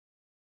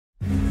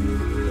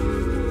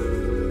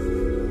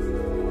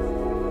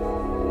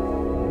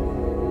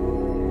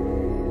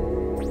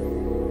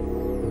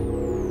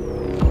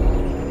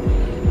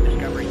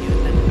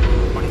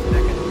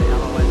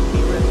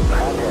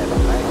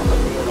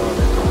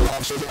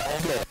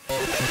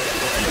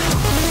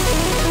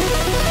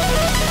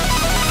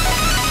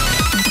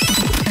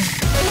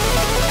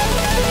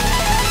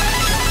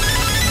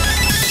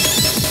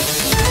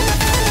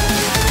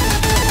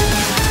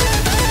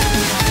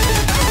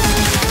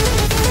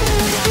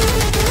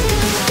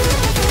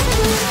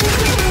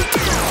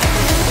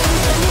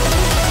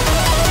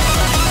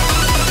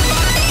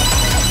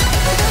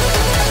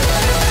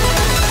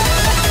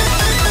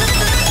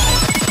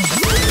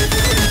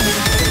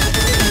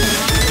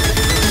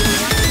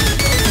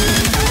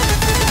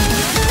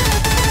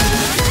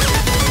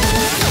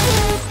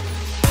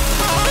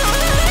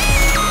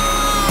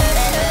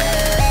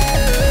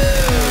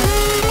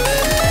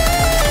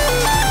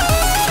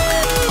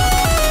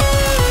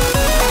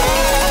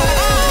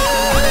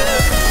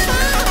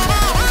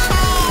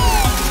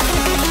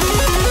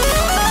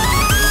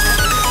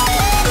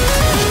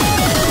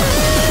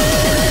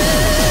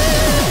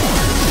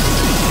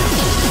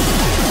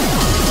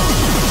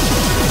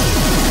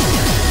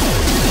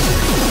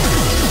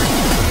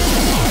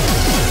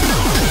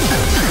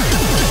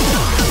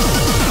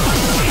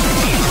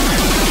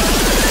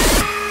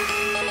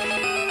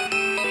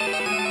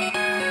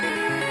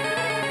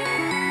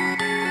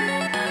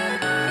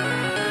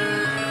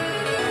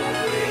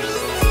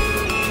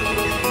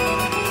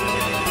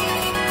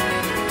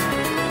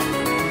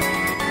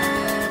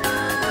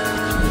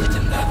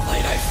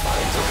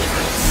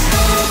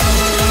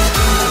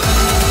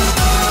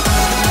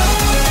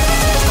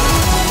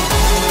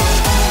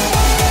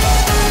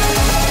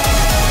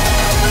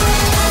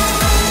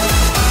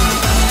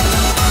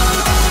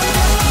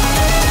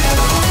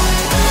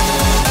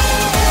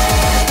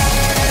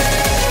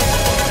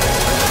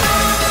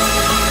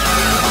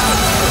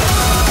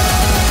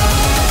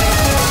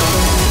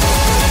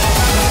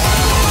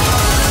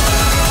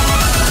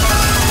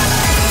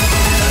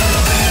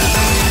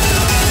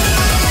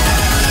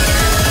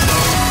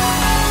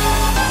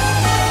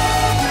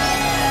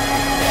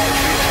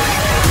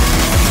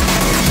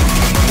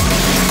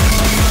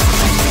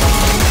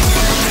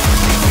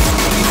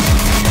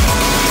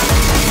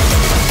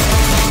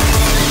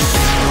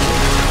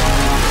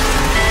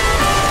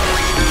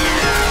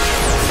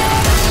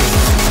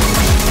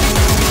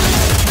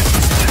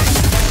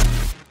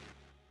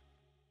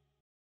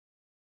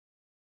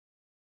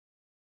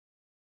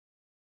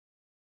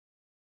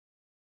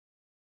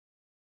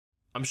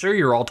I'm sure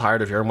you're all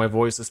tired of hearing my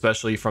voice,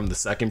 especially from the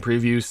second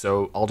preview,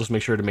 so I'll just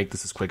make sure to make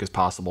this as quick as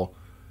possible.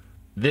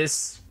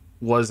 This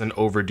was an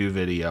overdue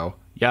video.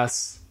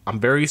 Yes, I'm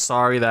very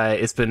sorry that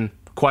it's been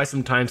quite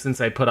some time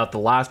since I put out the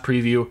last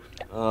preview,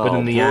 but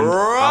in the end,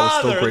 I was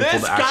still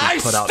grateful to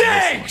actually put out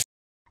this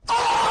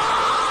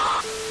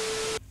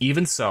one.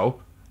 Even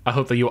so, I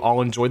hope that you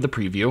all enjoyed the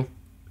preview,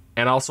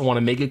 and I also want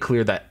to make it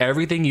clear that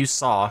everything you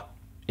saw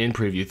in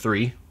preview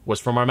 3 was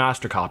from our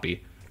master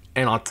copy.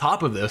 And on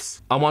top of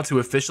this, I want to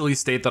officially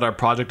state that our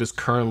project is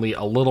currently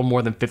a little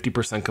more than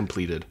 50%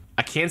 completed.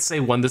 I can't say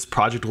when this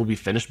project will be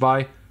finished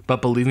by,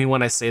 but believe me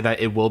when I say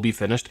that it will be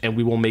finished and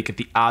we will make it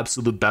the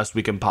absolute best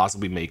we can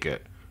possibly make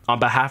it. On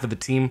behalf of the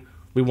team,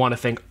 we want to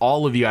thank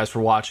all of you guys for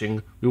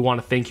watching. We want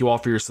to thank you all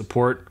for your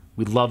support.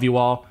 We love you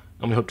all,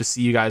 and we hope to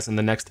see you guys in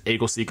the next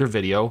Aegleseeker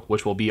video,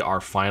 which will be our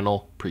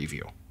final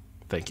preview.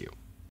 Thank you.